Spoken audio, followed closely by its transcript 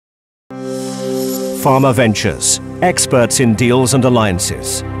PharmaVentures, experts in deals and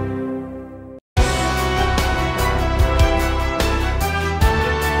alliances.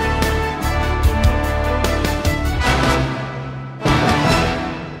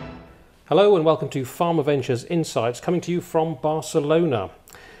 Hello and welcome to PharmaVentures Insights, coming to you from Barcelona.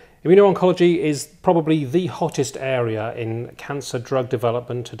 Immuno-oncology is probably the hottest area in cancer drug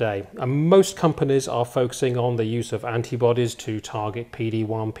development today, and most companies are focusing on the use of antibodies to target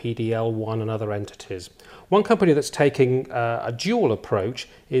PD-1, PD-L1 and other entities. One company that's taking a dual approach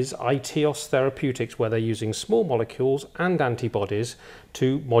is iTeos Therapeutics, where they're using small molecules and antibodies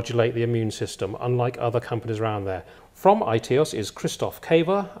to modulate the immune system, unlike other companies around there. From iTeos is Christophe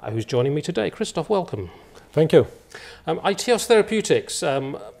Queva, who's joining me today. Christophe, welcome. Thank you. iTeos Therapeutics,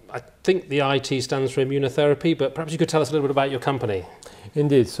 I think the IT stands for immunotherapy, but perhaps you could tell us a little bit about your company.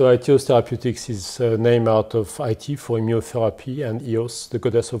 Indeed, so iTeos Therapeutics is named out of IT for immunotherapy and EOS, the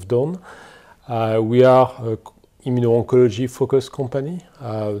goddess of dawn. We are an immuno-oncology focused company,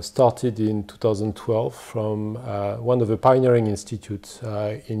 started in 2012 from one of the pioneering institutes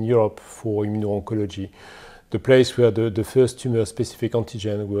in Europe for immuno-oncology. The place where the first tumor-specific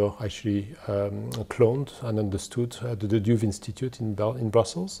antigen were actually cloned and understood at the Duve Institute in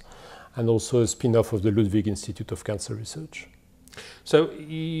Brussels, and also a spin-off of the Ludwig Institute of Cancer Research. So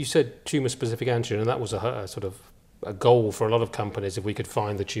you said tumor-specific antigen, and that was a sort of a goal for a lot of companies, if we could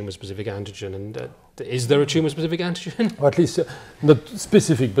find the tumor-specific antigen. And is there a tumor-specific antigen? Or at least not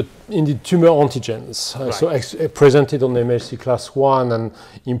specific, but indeed tumor antigens. Right. So presented on MHC class 1 and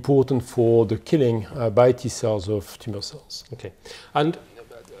important for the killing by T cells of tumor cells. Okay, and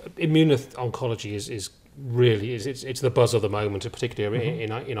immuno-oncology is really it's the buzz of the moment, particularly in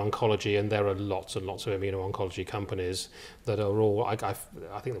oncology, and there are lots and lots of immuno-oncology companies that are all. I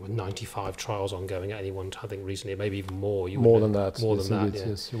think there were 95 trials ongoing at any one time. I think recently, maybe even more. More than that.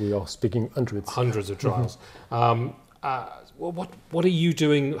 Yes. We are speaking hundreds of trials. What are you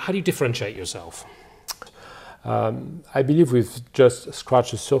doing? How do you differentiate yourself? I believe we've just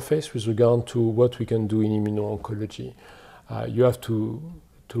scratched the surface with regard to what we can do in immuno-oncology. You have to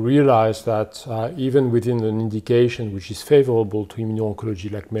realize that even within an indication which is favorable to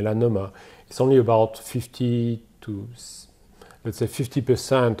immuno-oncology like melanoma, it's only about 50 to, let's say,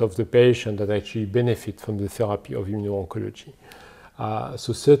 50% of the patients that actually benefit from the therapy of immuno-oncology.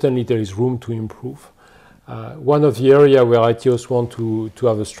 So certainly there is room to improve. One of the areas where iTeos want to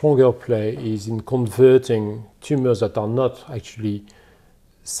have a stronger play is in converting tumors that are not actually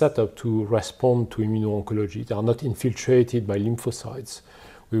set up to respond to immuno-oncology. They are not infiltrated by lymphocytes.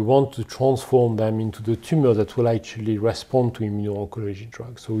 We want to transform them into the tumor that will actually respond to immuno-oncology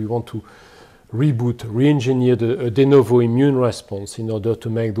drugs. So we want to reboot, re-engineer a de novo immune response in order to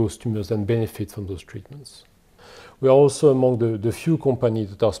make those tumors then benefit from those treatments. We are also among the few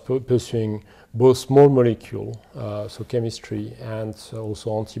companies that are pursuing both small molecule, so chemistry, and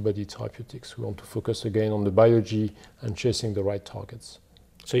also antibody therapeutics. We want to focus again on the biology and chasing the right targets.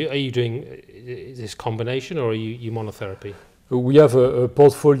 So are you doing this combination, or are you monotherapy? We have a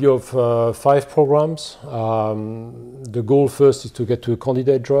portfolio of 5 programs. The goal first is to get to a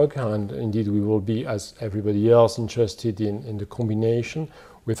candidate drug, and indeed we will be, as everybody else, interested in the combination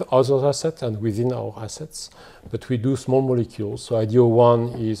with other assets and within our assets. But we do small molecules. So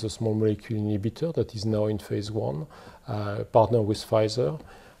IDO1 is a small molecule inhibitor that is now in phase 1, partner with Pfizer.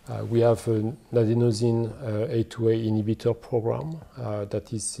 We have an adenosine A2A inhibitor program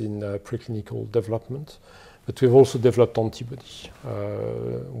that is in preclinical development. But we've also developed antibodies,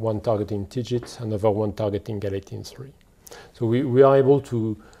 one targeting TIGIT, another one targeting galectin-3. So we are able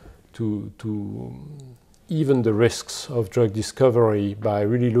to even the risks of drug discovery by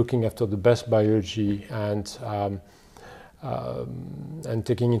really looking after the best biology and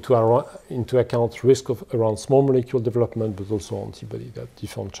taking into account risk around small molecule development, but also antibody, that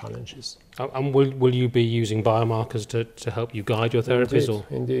different challenges. And will you be using biomarkers to help you guide your therapies?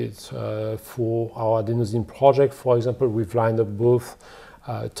 Indeed. For our adenosine project, for example, we've lined up both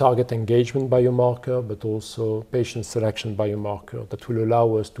target engagement biomarker, but also patient selection biomarker that will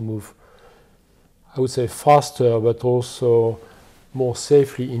allow us to move, I would say, faster, but also more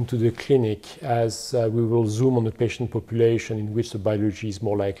safely into the clinic, as we will zoom on the patient population in which the biology is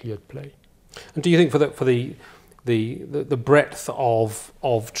more likely at play. And do you think for the breadth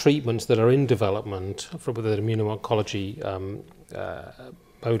of treatments that are in development for the immuno-oncology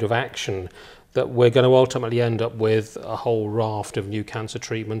mode of action, that we're going to ultimately end up with a whole raft of new cancer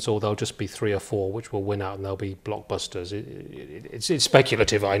treatments, or there'll just be 3 or 4 which will win out and they'll be blockbusters? It's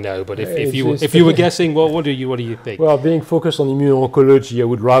speculative, I know, but if you were guessing, what do you think? Well, being focused on immuno-oncology, I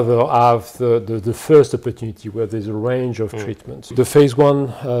would rather have the first opportunity where there's a range of treatments. The phase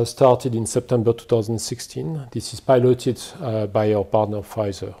 1 started in September 2016. This is piloted by our partner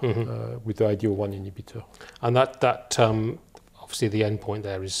Pfizer with the IDO1 inhibitor. And that obviously the end point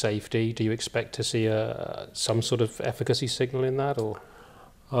there is safety. Do you expect to see some sort of efficacy signal in that, or?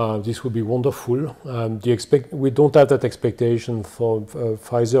 This would be wonderful. We don't have that expectation. For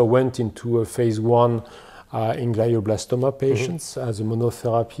Pfizer went into a phase 1 in glioblastoma patients as a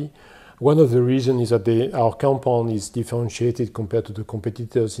monotherapy. One of the reasons is that our compound is differentiated compared to the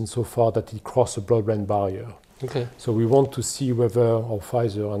competitors insofar that it crosses a blood-brain barrier. Okay. So we want to see whether, or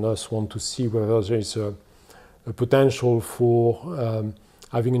Pfizer and us want to see whether there is a potential for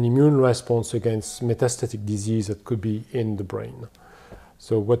having an immune response against metastatic disease that could be in the brain.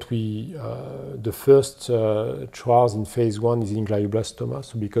 So the first trials in phase 1 is in glioblastoma,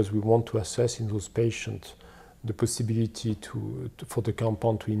 so because we want to assess in those patients the possibility for the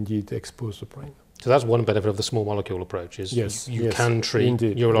compound to indeed expose the brain. So that's one benefit of the small molecule approach, is you can treat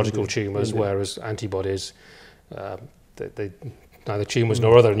neurological tumours, whereas antibodies, neither tumours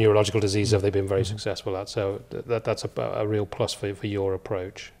nor other neurological diseases have they been very successful at. So that's a real plus for your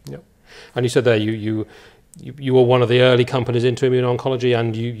approach. Yep. And you said there you were one of the early companies into immuno-oncology,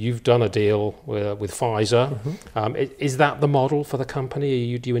 and you've done a deal with Pfizer. Is that the model for the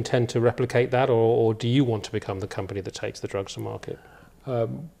company? Do you intend to replicate that, or do you want to become the company that takes the drugs to market?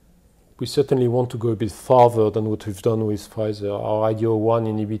 We certainly want to go a bit farther than what we've done with Pfizer. Our IDO1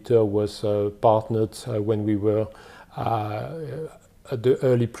 inhibitor was partnered when we were at the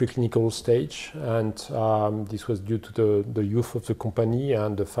early preclinical stage, and this was due to the youth of the company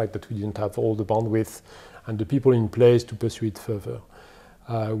and the fact that we didn't have all the bandwidth and the people in place to pursue it further.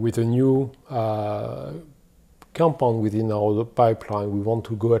 With a new compound within our pipeline, we want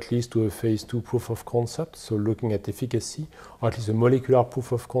to go at least to a phase 2 proof of concept, so looking at efficacy, or at least a molecular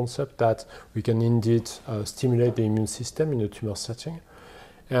proof of concept that we can indeed stimulate the immune system in a tumor setting.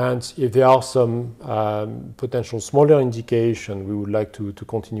 And if there are some potential smaller indication, we would like to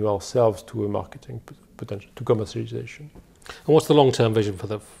continue ourselves to a marketing potential, to commercialization. And what's the long-term vision for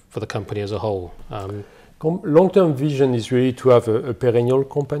the company as a whole? Long-term vision is really to have a perennial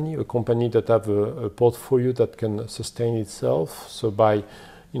company, a company that have a portfolio that can sustain itself. So by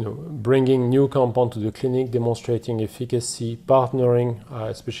bringing new compound to the clinic, demonstrating efficacy, partnering,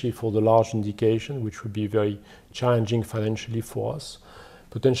 especially for the large indication, which would be very challenging financially for us.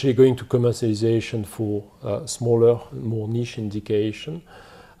 Potentially going to commercialization for smaller, more niche indication.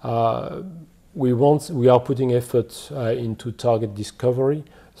 We are putting effort into target discovery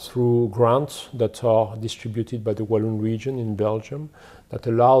through grants that are distributed by the Walloon region in Belgium that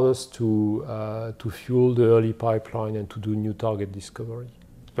allow us to fuel the early pipeline and to do new target discovery.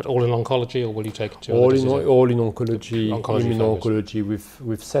 But all in oncology, or will you take it to all in oncology, immuno-oncology.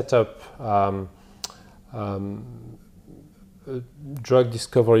 We've set up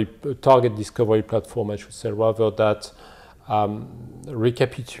target discovery platform, I should say, rather, that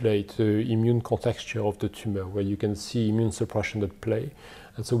recapitulate the immune contexture of the tumor, where you can see immune suppression at play.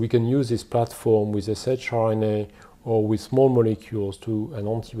 And so we can use this platform with shRNA or with small molecules to an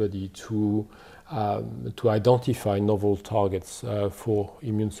antibody to identify novel targets for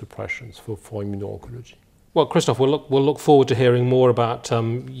immune suppressions for immuno-oncology. Well, Christophe, we'll look forward to hearing more about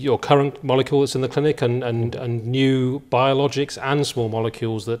your current molecule that's in the clinic and new biologics and small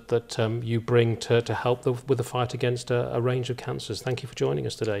molecules that you bring to help with the fight against a range of cancers. Thank you for joining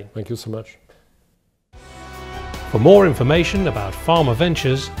us today. Thank you so much. For more information about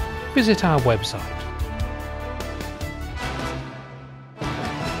PharmaVentures, visit our website